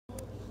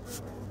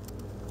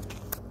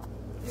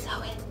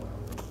Zoey.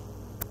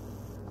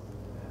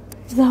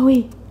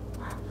 Zoey.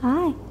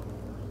 Hi.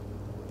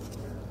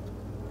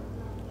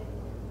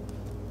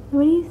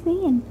 What are you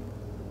seeing?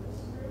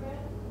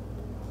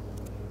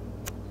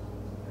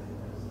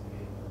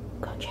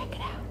 Go check it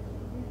out.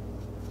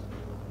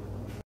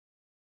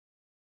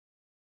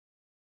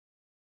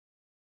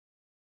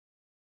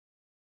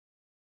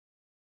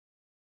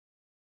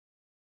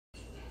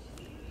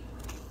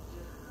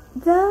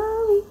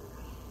 Zoey.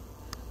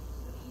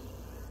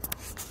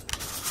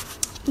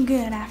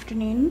 Good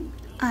afternoon.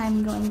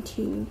 I'm going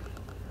to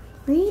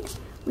read.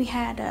 We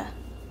had a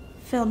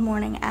filled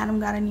morning. Adam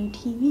got a new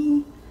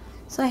TV,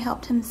 so I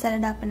helped him set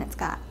it up, and it's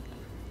got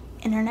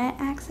internet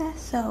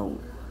access, so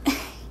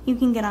you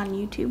can get on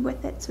YouTube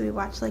with it. So we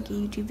watched like a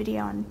YouTube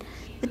video on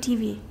the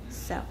TV.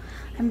 So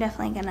I'm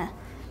definitely gonna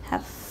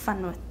have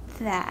fun with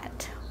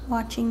that.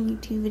 Watching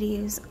YouTube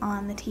videos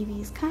on the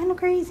TV is kind of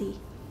crazy.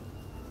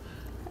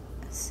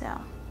 So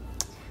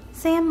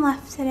Sam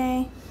left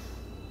today.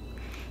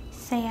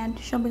 Sad.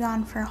 She'll be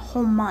gone for a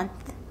whole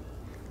month.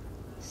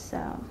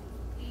 So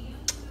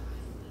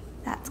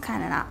that's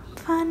kind of not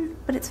fun,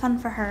 but it's fun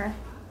for her.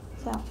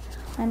 So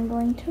I'm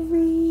going to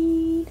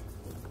read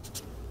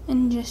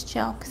and just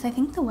chill, because I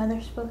think the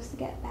weather's supposed to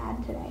get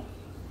bad today.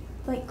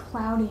 It's like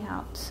cloudy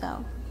out,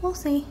 so we'll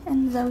see.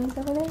 And Zoey's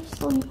over there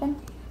sleeping.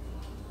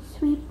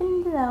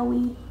 Sleeping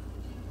Zoey.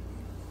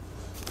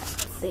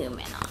 Let's zoom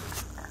in on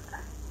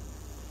her.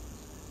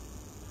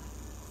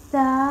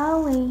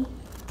 Zoey.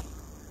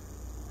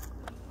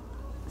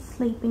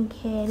 Sleeping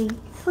kitty.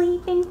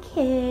 Sleeping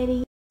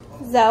kitty.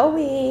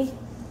 Zoey.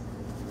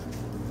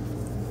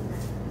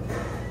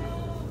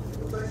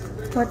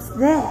 What's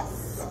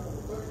this?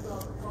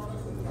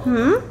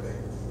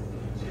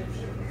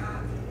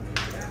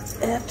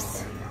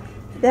 Oops.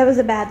 That was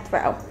a bad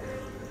throw.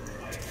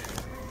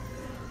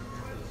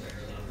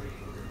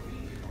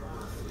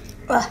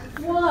 Ugh.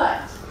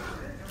 What?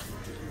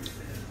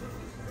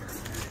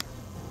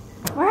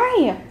 Where are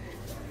you?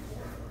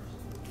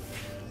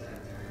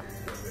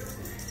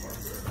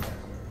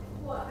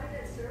 Well, I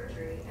had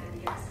surgery,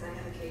 and yes, I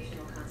have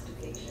occasional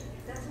constipation.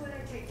 That's what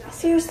I take.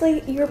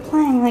 Seriously, you were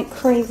playing like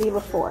crazy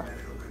before.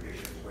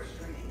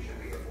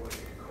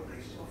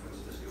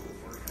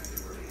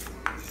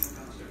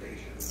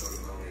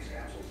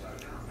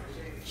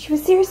 She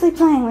was seriously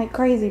playing like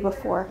crazy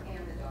before.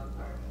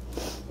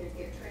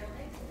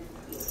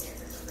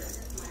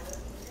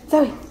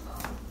 Zoey.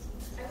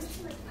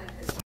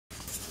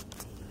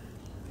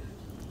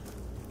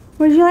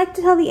 Would you like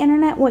to tell the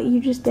internet what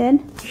you just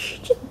did? She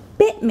just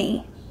bit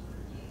me.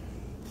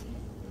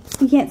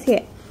 You can't see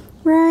it.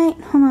 Right,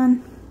 hold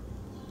on.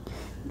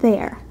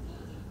 There.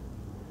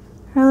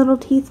 Her little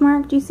teeth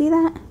mark, do you see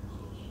that?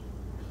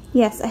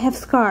 Yes, I have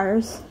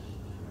scars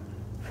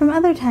from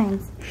other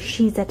times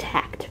she's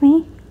attacked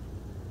me.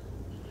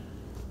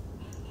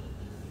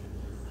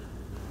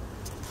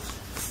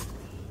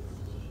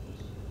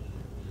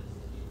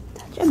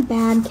 Such a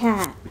bad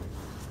cat.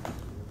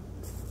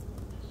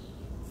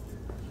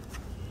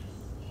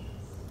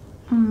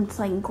 It's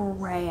like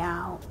gray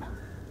out.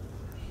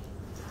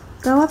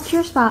 Go up to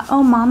your spot.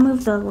 Oh, Mom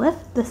moved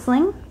the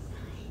sling.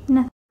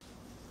 No.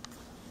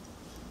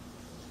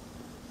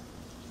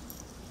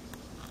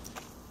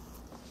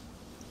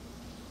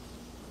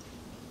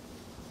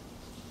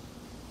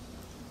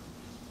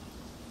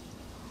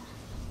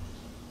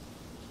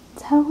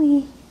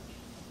 Zoey.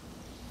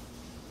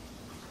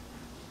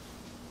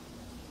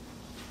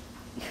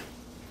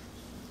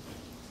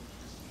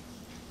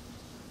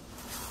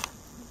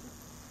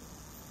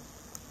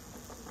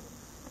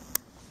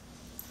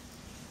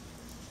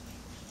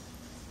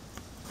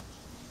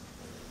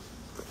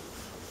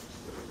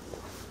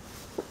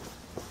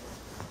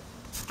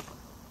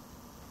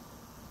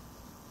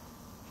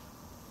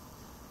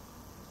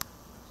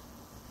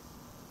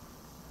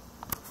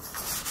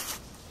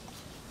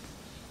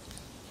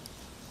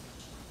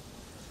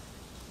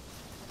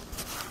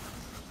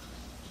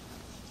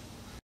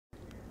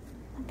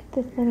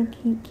 This little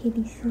cute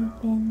kitty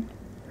sleeping.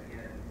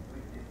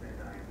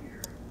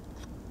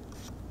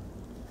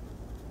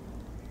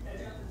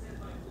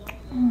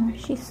 Oh,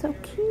 she's so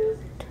cute.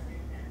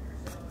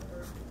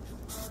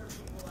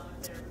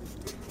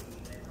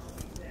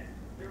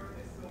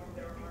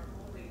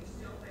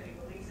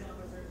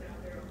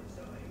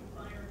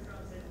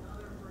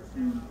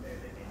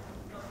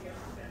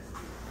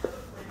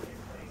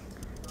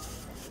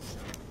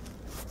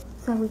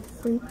 Zoey's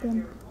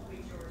sleeping.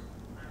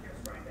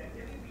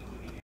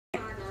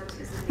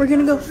 We're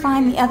gonna go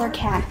find the other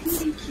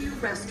cats.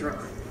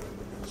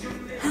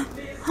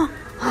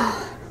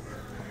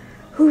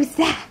 Who's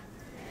that?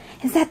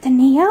 Is that the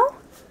Neo?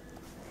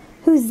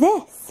 Who's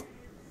this?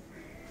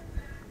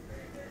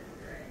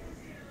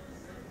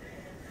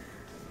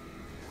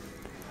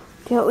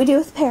 Do what we do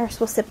with Paris.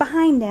 We'll sit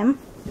behind him.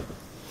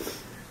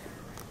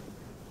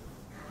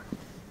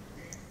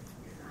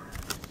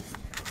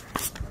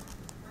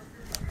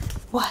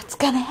 What's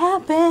gonna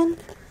happen?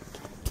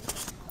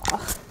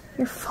 Ugh,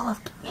 you're full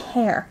of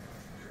hair.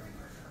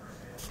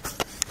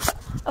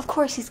 Of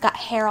course he's got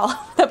hair all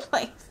over the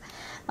place.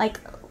 like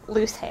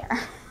loose hair.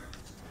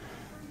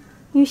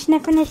 You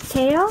sniffing his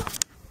tail?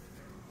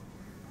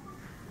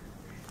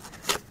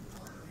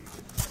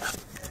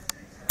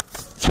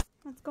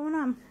 What's going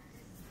on?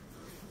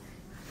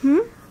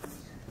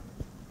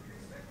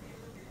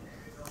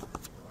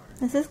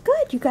 This is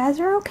good. You guys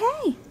are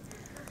okay.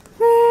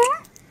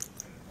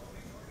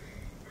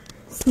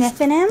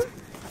 Sniffing him?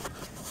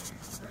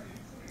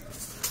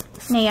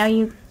 Nay, are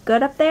you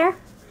good up there?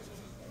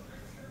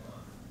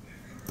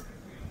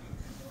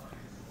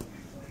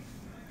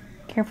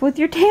 Careful with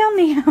your tail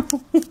now.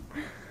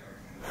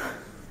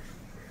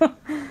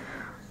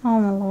 Oh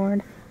my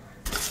Lord.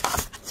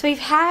 So we've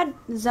had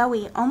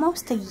Zoe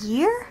almost a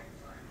year,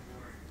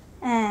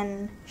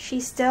 and she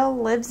still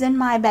lives in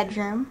my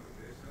bedroom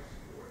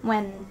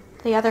when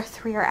the other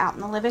 3 are out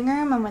in the living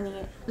room, and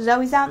when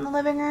Zoe's out in the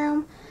living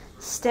room,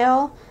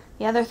 still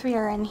the other 3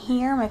 are in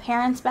here, my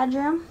parents'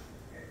 bedroom.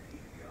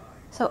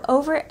 So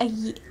over a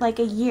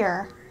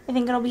year, I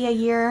think it'll be a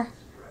year,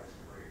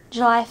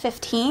 July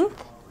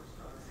 15th,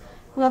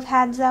 we'll have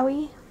had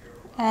Zoe,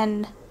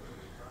 and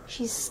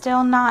she's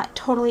still not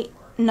totally,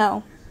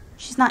 no,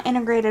 she's not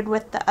integrated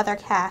with the other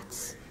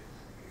cats.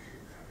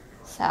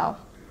 So,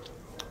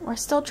 we're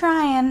still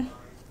trying.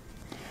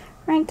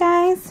 Right,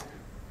 guys?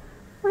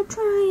 We're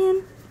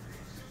trying.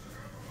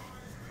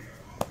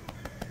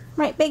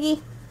 Right,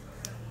 Biggie?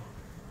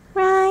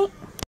 Right?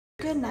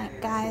 Good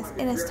night, guys.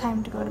 It is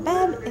time to go to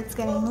bed. It's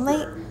getting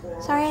late.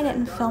 Sorry I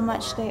didn't film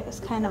much today. It was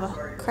kind of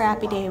a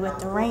crappy day with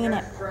the rain.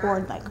 It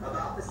poured like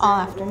all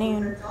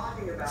afternoon.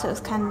 So it was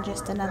kind of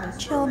just another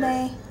chill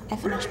day. I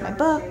finished my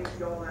book.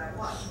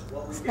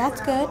 So that's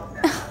good.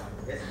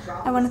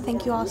 I want to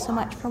thank you all so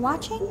much for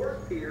watching.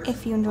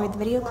 If you enjoyed the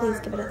video, please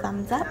give it a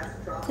thumbs up.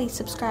 Please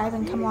subscribe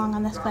and come along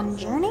on this fun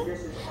journey.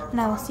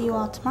 And I will see you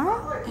all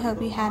tomorrow. I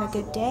hope you had a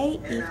good day,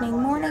 evening,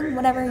 morning,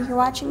 whatever you're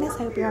watching this.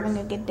 I hope you're having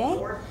a good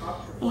day.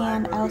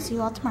 And I will see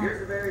you all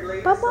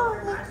tomorrow.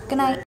 Bye-bye. Good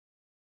night.